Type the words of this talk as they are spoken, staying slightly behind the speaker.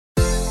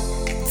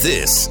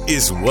This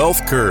is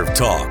Wealth Curve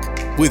Talk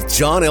with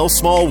John L.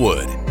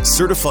 Smallwood,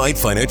 certified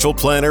financial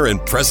planner and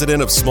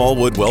president of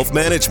Smallwood Wealth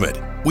Management.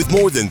 With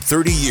more than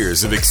 30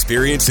 years of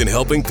experience in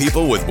helping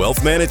people with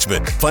wealth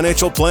management,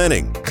 financial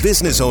planning,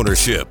 business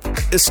ownership,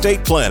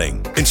 estate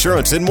planning,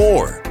 insurance, and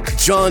more,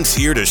 John's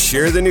here to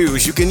share the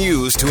news you can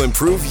use to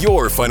improve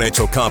your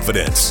financial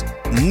confidence.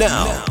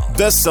 Now,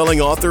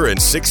 best-selling author and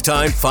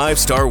 6-time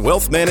 5-star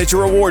Wealth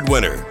Manager Award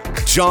winner,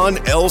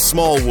 John L.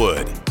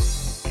 Smallwood.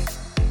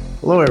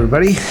 Hello,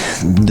 everybody.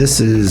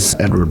 This is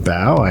Edward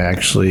Bow. I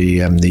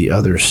actually am the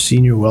other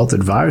senior wealth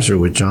advisor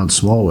with John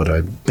Smallwood.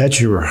 I bet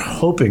you were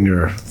hoping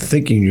or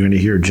thinking you're going to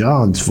hear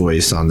John's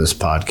voice on this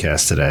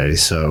podcast today.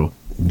 So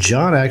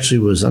John actually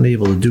was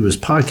unable to do his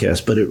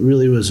podcast, but it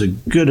really was a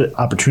good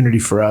opportunity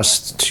for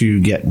us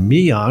to get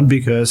me on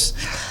because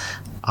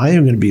I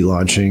am going to be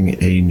launching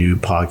a new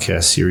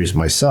podcast series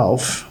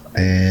myself,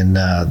 and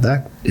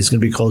that is going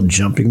to be called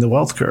Jumping the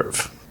Wealth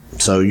Curve.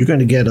 So you're going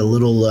to get a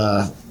little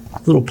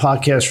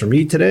podcast from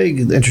me today,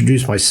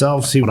 introduce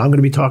myself, see what I'm going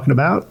to be talking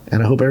about,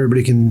 and I hope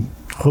everybody can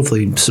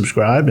hopefully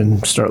subscribe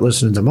and start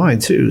listening to mine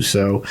too.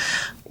 So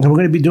we're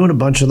going to be doing a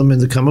bunch of them in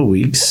the coming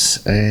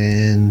weeks,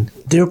 and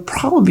there'll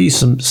probably be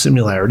some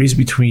similarities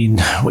between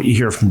what you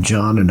hear from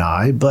John and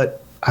I,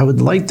 but I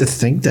would like to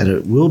think that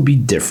it will be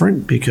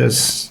different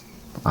because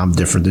I'm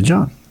different than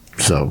John.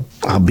 So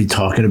I'll be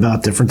talking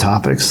about different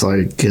topics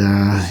like,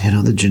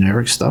 the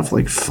generic stuff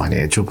like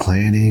financial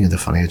planning and the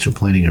financial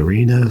planning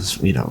arena,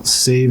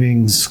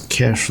 savings,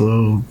 cash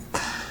flow,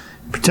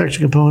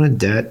 protection component,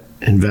 debt,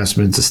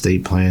 investments,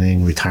 estate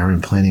planning,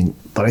 retirement planning.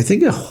 But I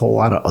think a whole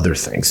lot of other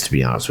things, to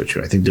be honest with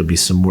you. I think there'll be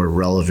some more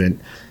relevant,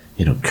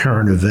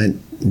 current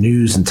event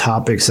news and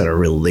topics that are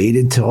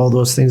related to all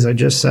those things I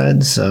just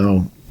said.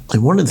 So,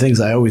 and one of the things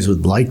I always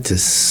would like to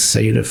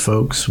say to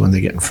folks when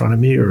they get in front of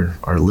me or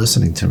are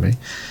listening to me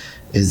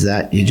is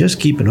that you just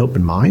keep an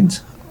open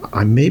mind.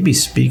 I may be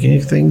speaking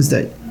of things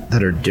that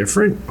are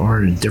different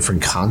or in a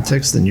different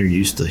context than you're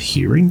used to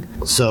hearing.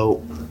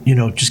 So,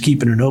 just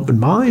keeping an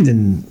open mind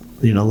and,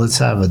 let's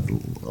have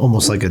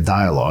almost like a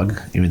dialogue,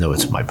 even though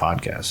it's my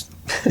podcast.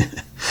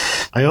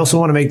 I also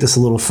want to make this a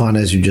little fun,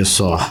 as you just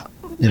saw.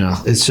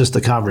 It's just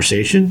a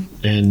conversation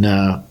and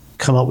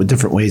come up with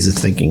different ways of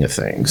thinking of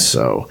things.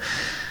 So,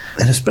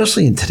 and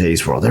especially in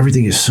today's world,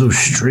 everything is so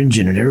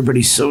stringent and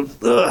everybody's so,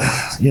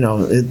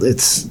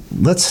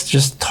 let's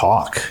just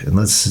talk and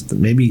let's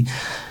maybe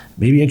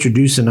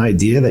introduce an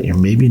idea that you're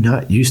maybe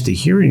not used to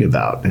hearing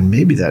about and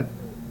maybe that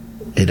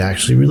it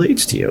actually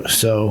relates to you.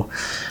 So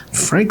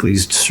frankly,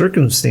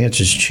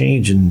 circumstances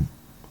change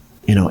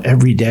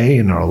every day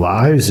in our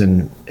lives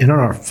and in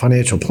our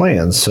financial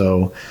plans.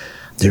 So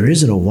there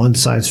isn't a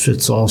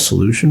one-size-fits-all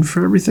solution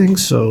for everything.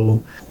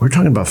 So we're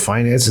talking about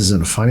finances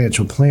and a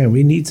financial plan.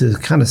 We need to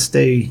kind of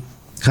stay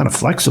kind of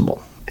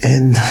flexible.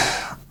 And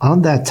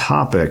on that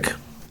topic,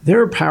 there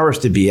are powers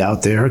to be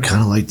out there,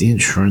 kind of like the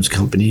insurance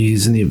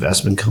companies and the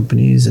investment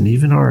companies and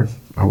even our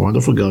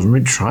wonderful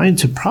government trying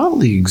to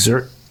probably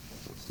exert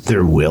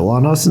their will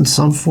on us in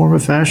some form or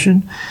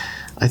fashion.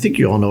 I think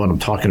you all know what I'm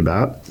talking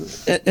about.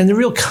 And the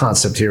real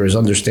concept here is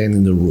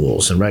understanding the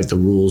rules and the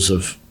rules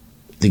of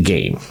the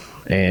game.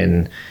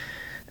 And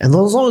as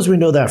long as we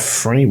know that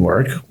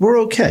framework, we're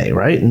okay,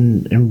 right?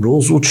 And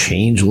rules will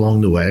change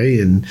along the way.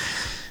 And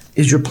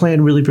is your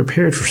plan really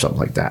prepared for something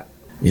like that?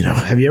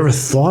 Have you ever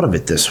thought of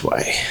it this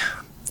way?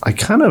 I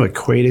kind of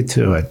equate it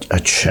to a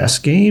chess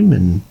game.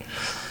 And,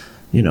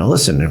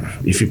 listen,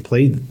 if you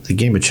play the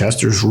game of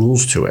chess, there's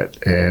rules to it.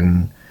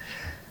 And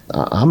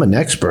I'm an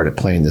expert at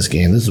playing this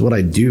game. This is what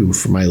I do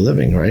for my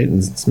living, right?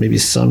 And maybe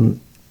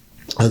some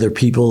other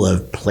people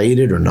have played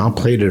it or not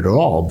played it at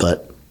all,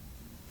 but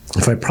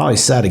if I probably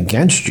sat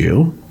against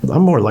you,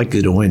 I'm more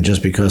likely to win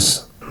just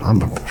because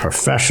I'm a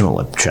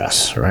professional at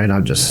chess, right?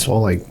 I'm just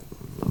all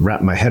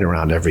wrap my head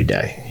around every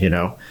day,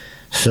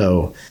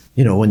 So,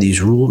 when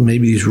these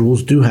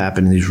rules do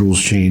happen and these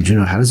rules change,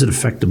 how does it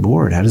affect the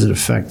board? How does it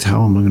affect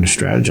how am I going to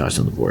strategize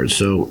on the board?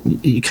 So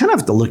you kind of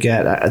have to look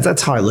at,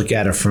 that's how I look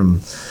at it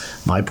from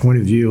my point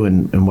of view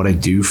and what I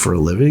do for a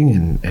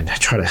living and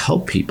try to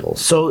help people.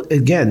 So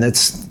again,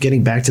 that's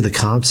getting back to the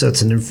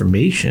concepts and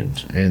information.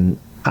 And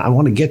I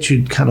want to get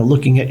you kind of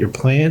looking at your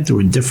plan through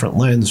a different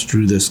lens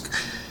through this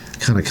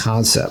kind of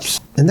concepts.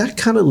 And that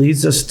kind of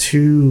leads us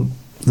to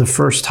the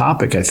first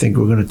topic I think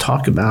we're going to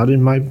talk about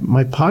in my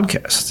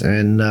podcast.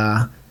 And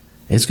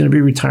it's going to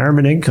be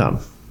retirement income.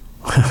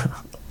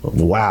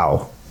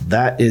 Wow.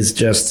 That is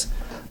just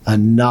a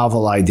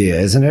novel idea,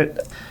 isn't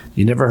it?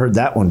 You never heard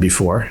that one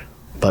before.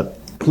 But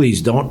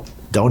please don't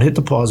hit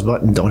the pause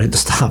button. Don't hit the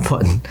stop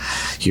button.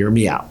 Hear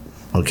me out.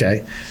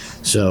 Okay?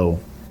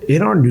 So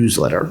in our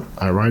newsletter,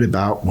 I write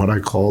about what I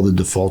call the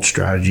default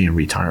strategy in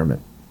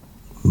retirement.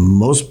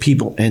 Most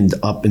people end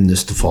up in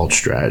this default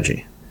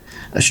strategy,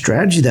 a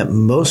strategy that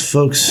most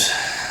folks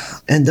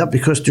end up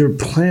because their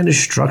plan is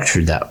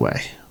structured that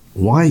way.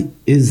 Why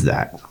is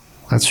that?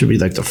 That should be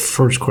the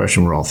first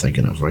question we're all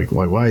thinking of.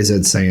 Why is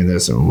Ed saying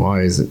this and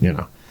why is it,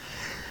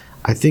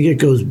 I think it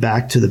goes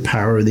back to the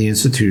power of the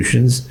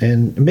institutions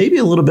and maybe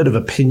a little bit of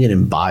opinion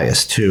and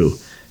bias too.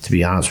 to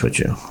be honest with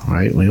you,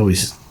 right? We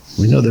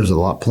know there's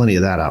plenty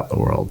of that out in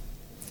the world.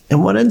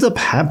 And what ends up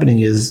happening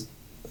is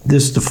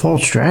this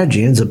default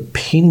strategy ends up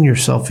painting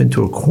yourself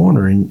into a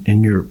corner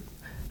in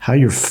how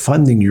you're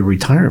funding your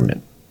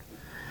retirement.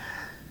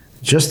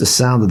 Just the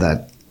sound of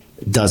that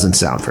doesn't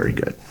sound very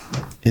good.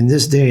 In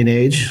this day and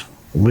age,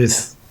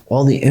 with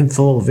all the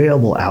info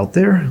available out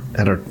there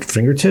at our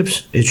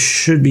fingertips, it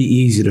should be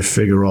easy to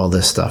figure all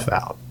this stuff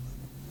out.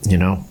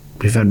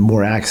 We've had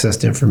more access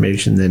to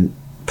information than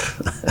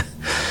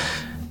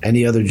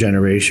any other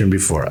generation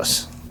before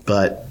us.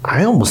 But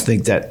I almost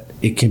think that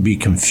it can be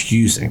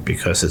confusing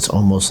because it's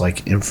almost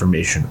like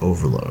information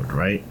overload,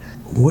 right?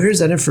 Where's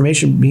that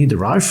information being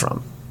derived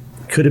from?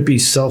 Could it be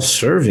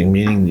self-serving,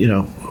 meaning,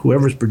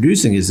 whoever's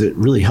producing, is it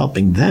really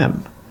helping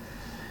them?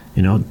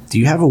 Do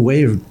you have a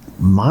way of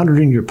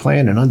monitoring your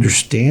plan and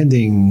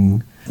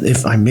understanding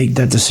if I make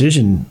that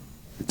decision,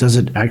 does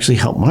it actually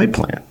help my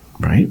plan,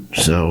 right?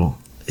 So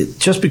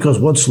just because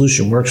one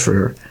solution works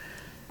for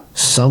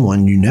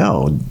someone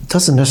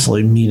doesn't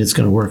necessarily mean it's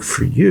going to work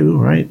for you,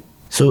 right?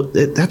 So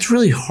that's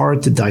really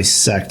hard to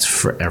dissect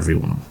for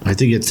everyone. I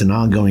think it's an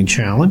ongoing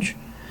challenge.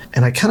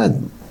 And I'll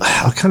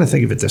kind of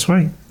think of it this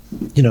way.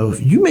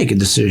 If you make a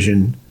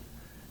decision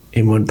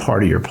in one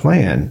part of your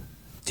plan,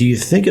 do you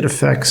think it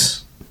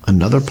affects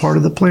another part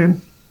of the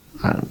plan?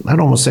 I'd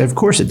almost say, of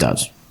course it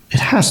does. It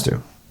has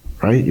to,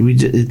 right?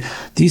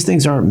 These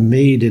things aren't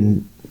made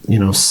in,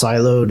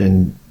 siloed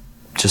and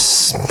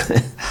just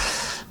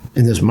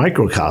in this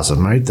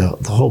microcosm, right? The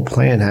whole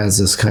plan has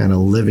this kind of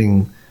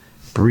living,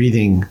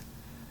 breathing,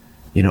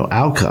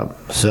 outcome.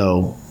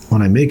 So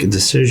when I make a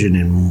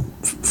decision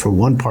for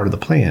one part of the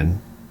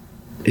plan,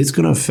 it's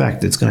going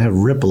to have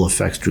ripple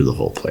effects through the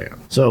whole plan.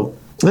 So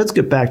let's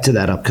get back to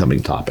that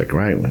upcoming topic,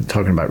 right? We're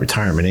talking about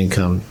retirement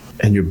income,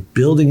 and you're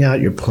building out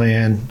your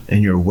plan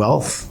and your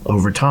wealth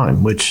over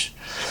time, which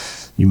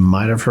you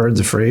might have heard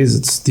the phrase,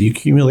 it's the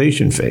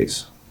accumulation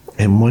phase.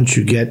 And once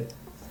you get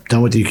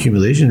done with the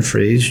accumulation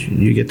phase,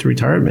 you get to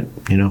retirement.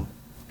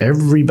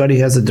 Everybody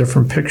has a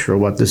different picture of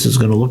what this is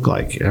going to look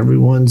like.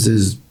 Everyone's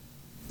is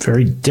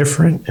very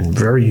different and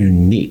very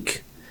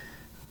unique.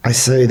 I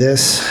say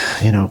this,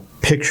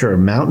 picture a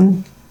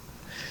mountain,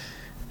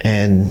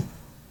 and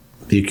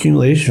the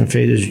accumulation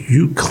phase is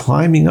you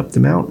climbing up the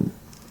mountain.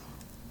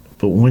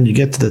 But when you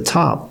get to the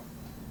top,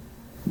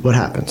 what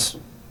happens?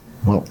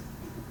 Well,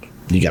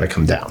 you got to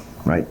come down,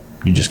 right?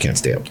 You just can't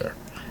stay up there.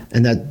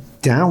 And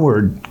that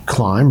downward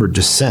climb or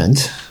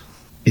descent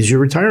is your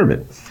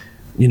retirement.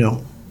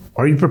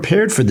 Are you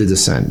prepared for the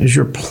descent? Is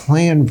your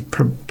plan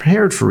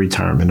prepared for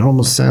retirement? It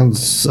almost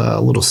sounds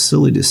a little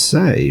silly to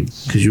say,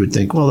 because you would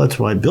think, well, that's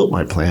why I built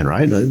my plan,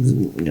 right?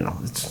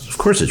 Of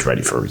course it's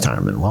ready for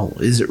retirement. Well,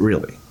 is it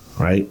really,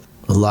 right?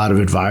 A lot of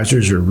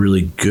advisors are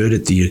really good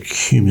at the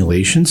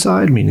accumulation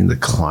side, meaning the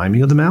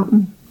climbing of the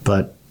mountain,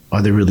 but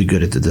are they really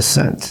good at the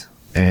descent?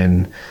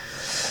 And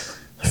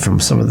from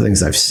some of the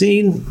things I've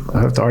seen, I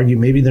have to argue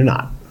maybe they're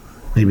not.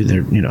 Maybe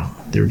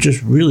they're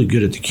just really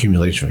good at the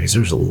accumulation phase.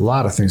 There's a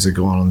lot of things that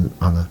go on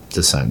the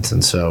descent.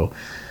 And so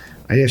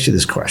I ask you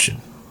this question.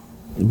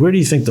 Where do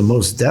you think the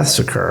most deaths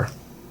occur?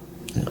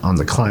 On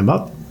the climb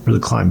up or the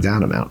climb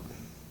down a mountain?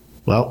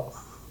 Well,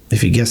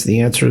 if you guess the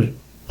answer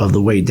of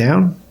the way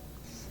down,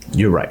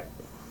 you're right.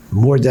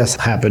 More deaths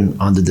happen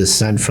on the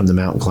descent from the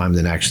mountain climb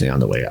than actually on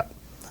the way up.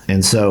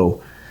 And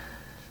so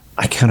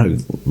I kind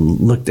of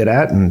looked at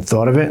that and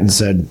thought of it and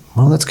said,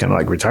 well, that's kind of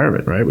like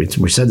retirement, right?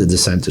 We said the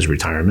descent is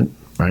retirement,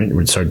 right?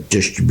 It's our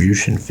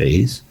distribution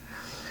phase.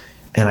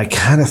 And I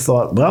kind of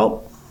thought,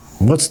 well,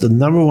 what's the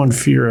number one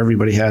fear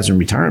everybody has in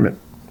retirement?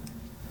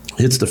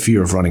 It's the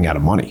fear of running out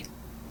of money.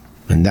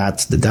 And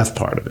that's the death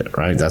part of it,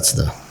 right? That's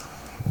the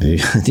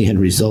end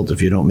result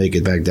if you don't make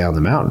it back down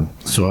the mountain.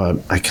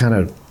 So I kind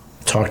of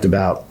talked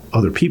about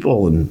other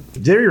people, and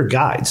they're your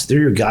guides. They're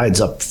your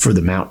guides up for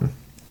the mountain.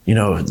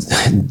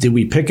 Did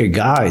we pick a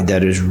guide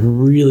that is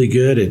really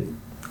good at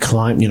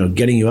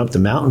getting you up the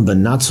mountain, but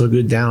not so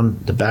good down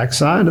the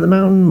backside of the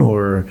mountain?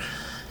 Or,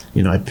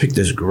 I picked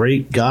this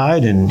great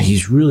guide and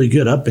he's really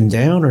good up and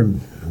down, or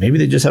maybe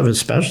they just have a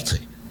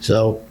specialty.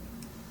 So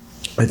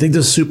I think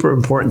this is super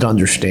important to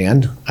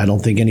understand. I don't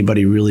think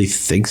anybody really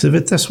thinks of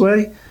it this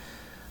way.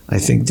 I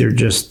think they're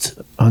just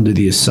under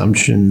the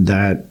assumption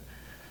that,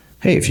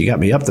 hey, if you got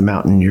me up the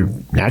mountain, you're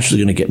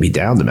naturally going to get me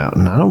down the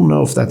mountain. I don't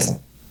know if that's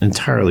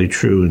entirely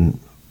true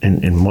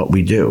in what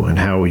we do and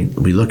how we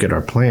look at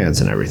our plans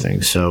and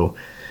everything. So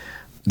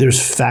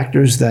there's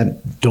factors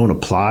that don't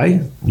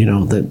apply,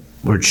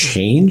 or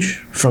change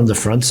from the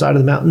front side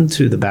of the mountain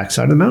to the back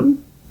side of the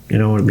mountain,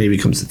 when it maybe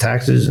comes to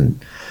taxes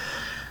and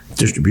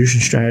distribution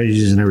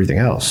strategies and everything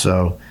else.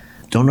 So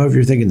don't know if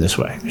you're thinking this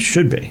way. It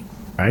should be,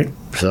 right?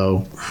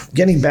 So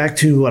getting back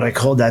to what I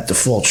call that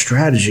default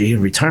strategy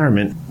in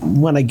retirement,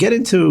 when I get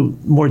into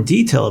more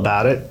detail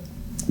about it,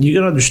 you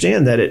can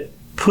understand that it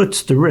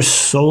puts the risk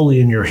solely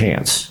in your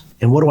hands.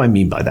 And what do I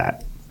mean by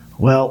that?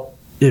 Well,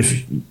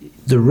 if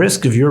the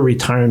risk of your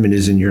retirement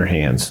is in your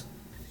hands,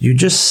 you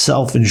just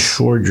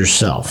self-insured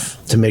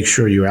yourself to make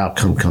sure your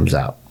outcome comes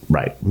out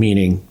right.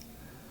 Meaning,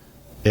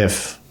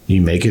 if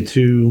you make it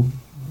to,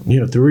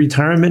 through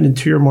retirement and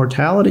to your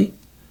mortality,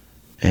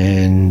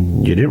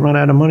 and you didn't run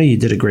out of money, you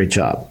did a great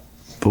job.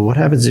 But what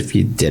happens if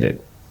you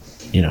didn't?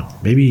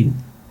 Maybe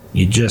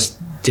you just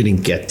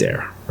didn't get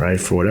there, right,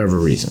 for whatever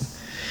reason.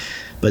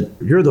 But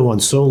you're the one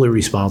solely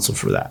responsible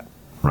for that,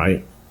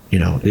 right?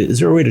 Is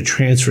there a way to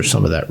transfer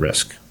some of that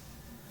risk?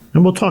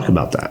 And we'll talk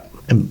about that.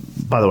 And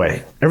by the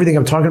way, everything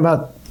I'm talking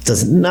about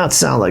does not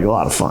sound like a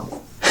lot of fun.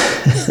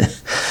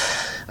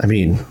 I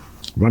mean,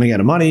 running out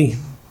of money,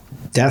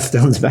 death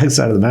down the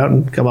backside of the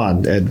mountain. Come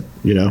on, Ed,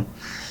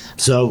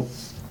 So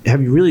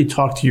have you really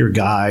talked to your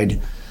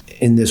guide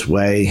in this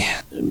way?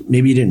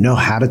 Maybe you didn't know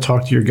how to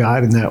talk to your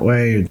guide in that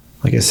way.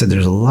 Like I said,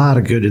 there's a lot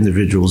of good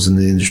individuals in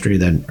the industry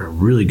that are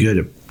really good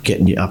at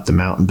getting you up the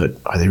mountain, but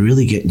are they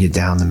really getting you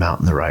down the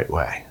mountain the right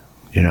way?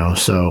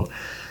 So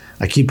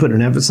I keep putting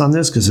an emphasis on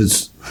this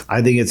because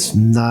I think it's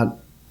not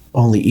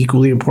only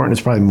equally important,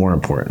 it's probably more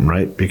important,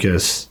 right?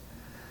 Because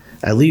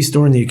at least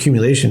during the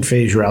accumulation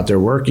phase, you're out there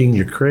working,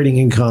 you're creating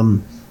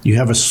income, you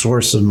have a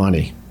source of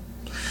money.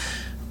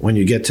 When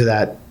you get to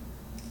that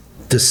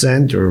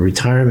descent or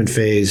retirement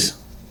phase,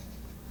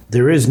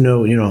 there is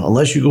no,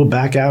 unless you go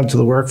back out to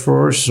the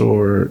workforce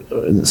or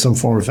in some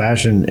form or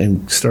fashion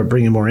and start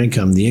bringing more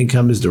income, the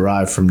income is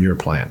derived from your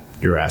plan,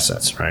 your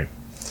assets, right?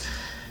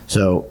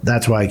 So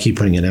that's why I keep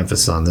putting an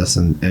emphasis on this,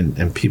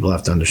 and people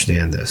have to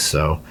understand this.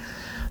 So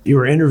you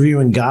were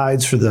interviewing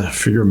guides for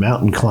your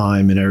mountain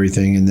climb and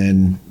everything, and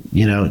then,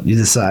 you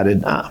decided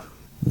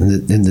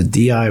in the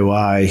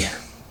DIY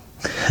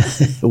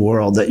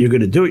world that you're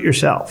going to do it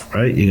yourself,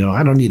 right?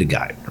 I don't need a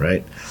guide,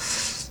 right?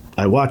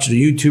 I watched a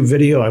YouTube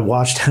video. I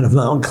watched how to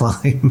mountain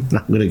climb, and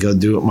I'm going to go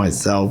do it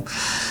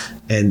myself.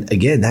 And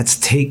again, that's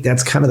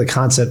kind of the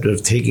concept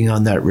of taking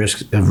on that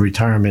risk of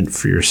retirement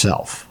for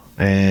yourself.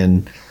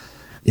 And,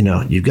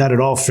 you've got it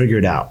all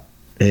figured out.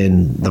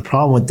 And the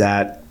problem with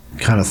that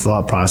kind of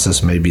thought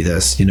process may be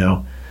this,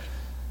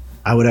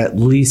 I would at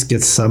least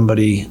get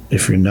somebody,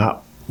 if you're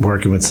not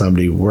working with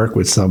somebody, work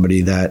with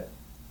somebody that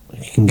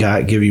can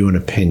give you an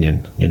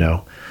opinion.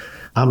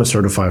 I'm a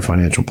certified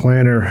financial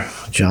planner.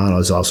 John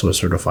is also a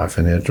certified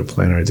financial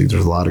planner. I think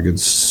there's a lot of good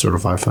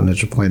certified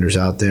financial planners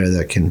out there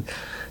that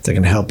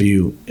can help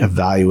you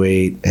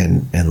evaluate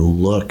and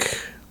look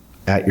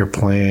at your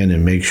plan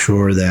and make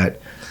sure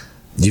that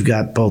you've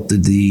got both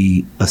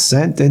the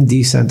ascent and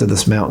descent of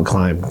this mountain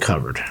climb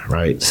covered,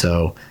 right?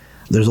 So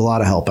there's a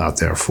lot of help out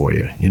there for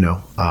you,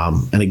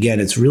 And again,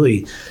 it's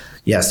really,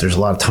 yes, there's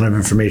a ton of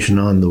information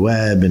on the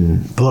web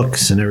and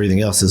books and everything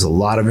else. There's a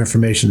lot of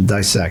information to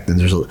dissect.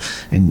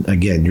 And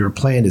again, your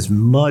plan is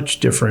much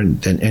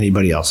different than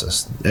anybody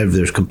else's.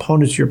 There's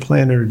components to your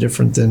plan that are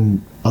different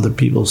than other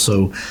people's.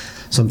 So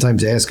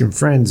sometimes asking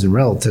friends and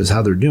relatives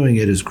how they're doing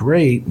it is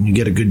great, and you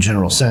get a good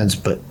general sense.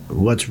 But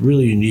what's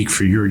really unique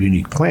for your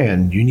unique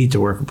plan, you need to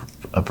work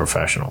with a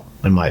professional,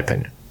 in my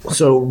opinion.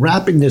 So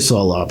wrapping this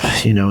all up,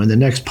 in the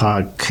next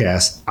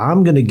podcast,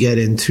 I'm going to get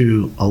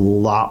into a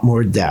lot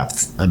more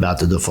depth about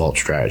the default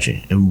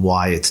strategy and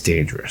why it's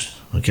dangerous.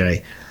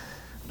 Okay.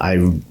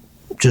 I'm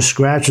just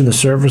scratching the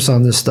surface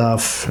on this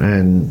stuff,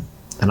 and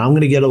I'm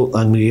going to get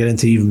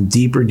into even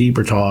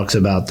deeper talks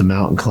about the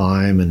mountain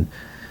climb and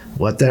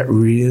what that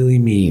really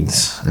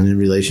means and in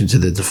relation to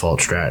the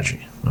default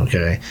strategy.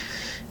 Okay.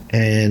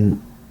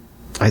 And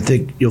I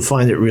think you'll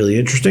find it really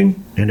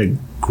interesting and a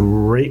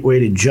great way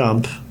to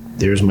jump.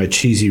 There's my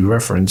cheesy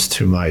reference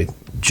to my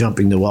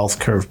Jumping the Wealth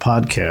Curve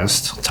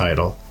podcast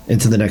title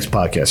into the next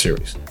podcast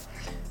series.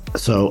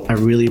 So I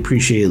really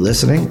appreciate you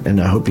listening, and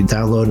I hope you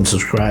download and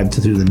subscribe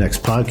to the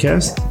next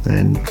podcast,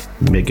 and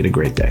make it a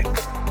great day.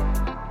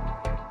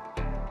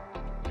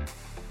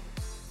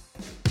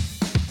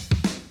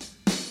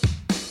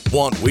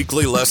 Want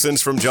weekly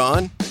lessons from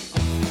John?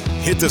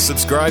 Hit the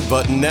subscribe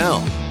button now.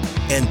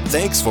 And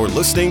thanks for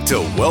listening to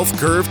Wealth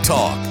Curve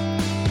Talk.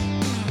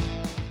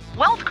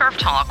 Wealth Curve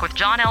Talk with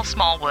John L.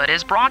 Smallwood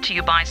is brought to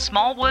you by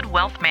Smallwood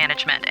Wealth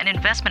Management, an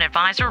investment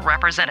advisor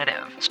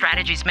representative.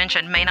 Strategies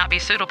mentioned may not be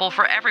suitable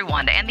for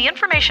everyone, and the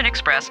information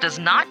expressed does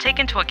not take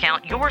into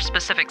account your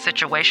specific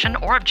situation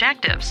or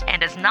objectives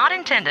and is not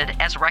intended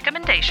as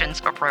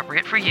recommendations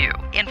appropriate for you.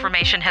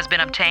 Information has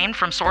been obtained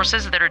from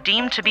sources that are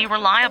deemed to be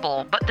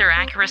reliable, but their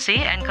accuracy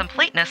and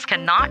completeness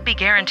cannot be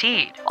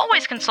guaranteed.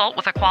 Always consult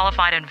with a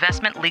qualified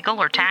investment,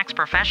 legal, or tax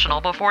professional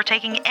before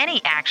taking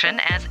any action,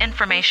 as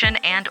information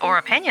and/or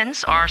opinions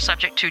are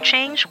subject to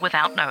change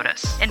without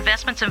notice.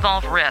 Investments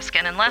involve risk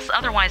and, unless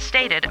otherwise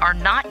stated, are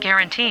not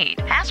guaranteed.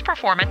 Past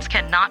performance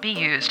cannot be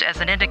used as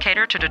an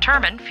indicator to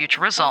determine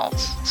future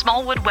results.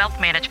 Smallwood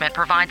Wealth Management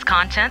provides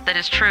content that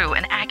is true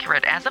and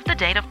accurate as of the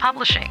date of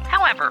publishing.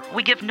 However,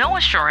 we give no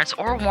assurance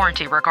or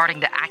warranty regarding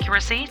the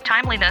accuracy,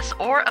 timeliness,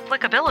 or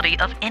applicability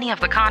of any of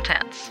the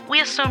contents.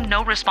 We assume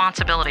no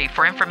responsibility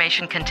for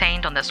information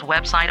contained on this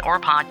website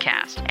or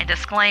podcast and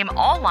disclaim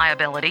all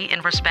liability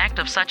in respect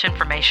of such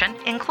information,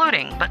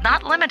 including, but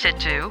not limited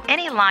to,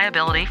 any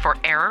liability for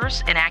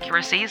errors,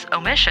 inaccuracies,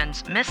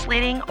 omissions,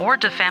 misleading, or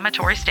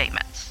defamatory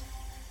statements.